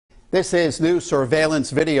This is new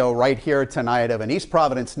surveillance video right here tonight of an East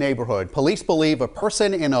Providence neighborhood. Police believe a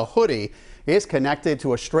person in a hoodie is connected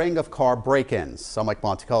to a string of car break-ins. I'm Mike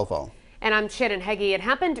Montecalvo. And I'm Shannon Heggie. It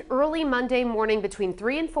happened early Monday morning between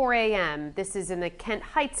 3 and 4 a.m. This is in the Kent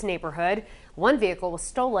Heights neighborhood. One vehicle was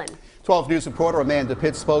stolen. 12 News reporter Amanda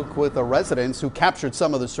Pitt spoke with the residents who captured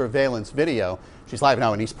some of the surveillance video. She's live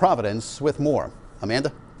now in East Providence with more.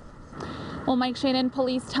 Amanda? Well, Mike, Shannon,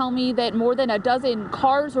 police tell me that more than a dozen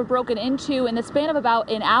cars were broken into in the span of about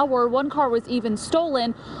an hour. One car was even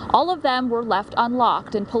stolen. All of them were left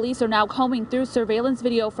unlocked, and police are now combing through surveillance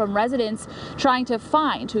video from residents trying to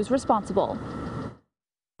find who's responsible.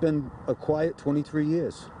 Been a quiet 23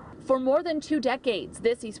 years. For more than 2 decades,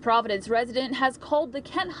 this East Providence resident has called the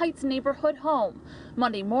Kent Heights neighborhood home.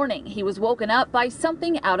 Monday morning, he was woken up by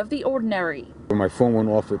something out of the ordinary. My phone went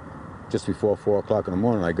off at just before 4 o'clock in the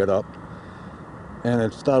morning. I got up and I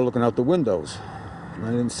started looking out the windows. And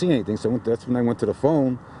I didn't see anything, so that's when I went to the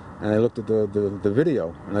phone and I looked at the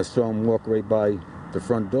video, and I saw him walk right by the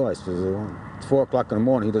front door. I said, it's 4 o'clock in the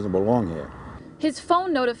morning, he doesn't belong here. His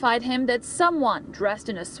phone notified him that someone dressed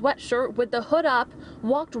in a sweatshirt with the hood up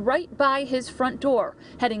walked right by his front door,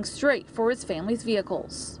 heading straight for his family's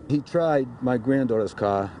vehicles. He tried my granddaughter's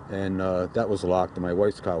car, and that was locked, and my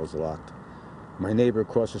wife's car was locked. My neighbor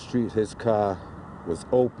across the street, his car was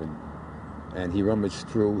open, and he rummaged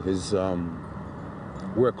through his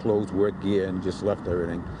work clothes, work gear, and just left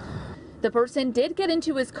everything. The person did get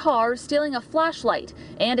into his car, stealing a flashlight,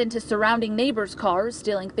 and into surrounding neighbors' cars,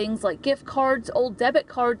 stealing things like gift cards, old debit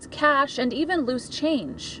cards, cash, and even loose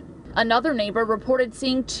change. Another neighbor reported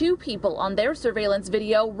seeing 2 people on their surveillance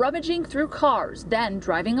video rummaging through cars, then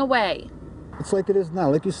driving away. It's like it is now,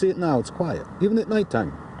 like you see it now, it's quiet, even at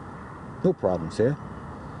nighttime. No problems here,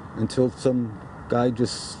 until some guy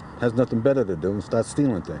just has nothing better to do and starts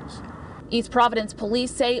stealing things. East Providence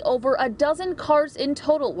police say over a dozen cars in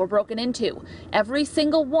total were broken into, every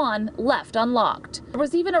single one left unlocked. There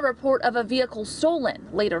was even a report of a vehicle stolen,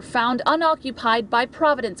 later found unoccupied by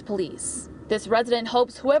Providence police. This resident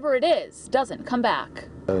hopes whoever it is doesn't come back.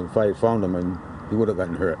 If I had found him, he would have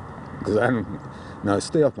gotten hurt, because now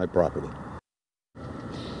stay off my property.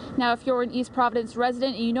 Now, if you're an East Providence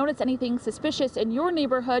resident and you notice anything suspicious in your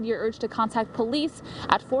neighborhood, you're urged to contact police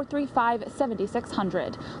at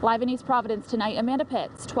 435-7600. Live in East Providence tonight, Amanda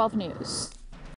Pitts, 12 News.